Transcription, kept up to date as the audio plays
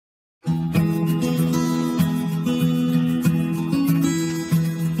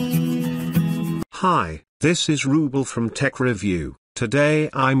Hi, this is Rubel from Tech Review. Today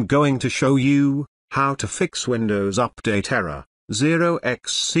I'm going to show you how to fix Windows Update error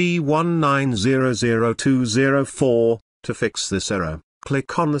 0xc1900204. To fix this error,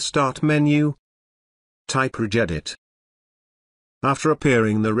 click on the Start menu. Type regedit. After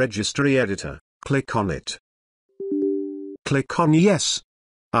appearing the registry editor, click on it. Click on Yes.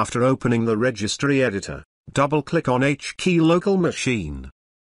 After opening the registry editor, double-click on HKey Local Machine.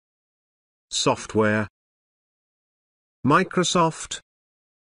 Software, Microsoft,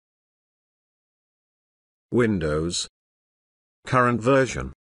 Windows,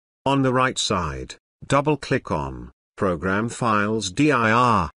 CurrentVersion. On the right side, double-click on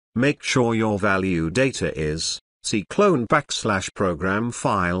ProgramFilesDir. Make sure your value data is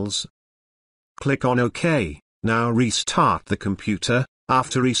 /program_files. Click on OK. Now restart the computer.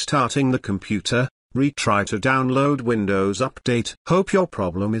 After restarting the computer, retry to download Windows Update. Hope your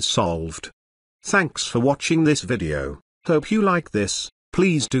problem is solved. Thanks for watching this video. Hope you like this.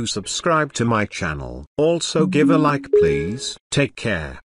 Please do subscribe to my channel. Also give a like please. Take care.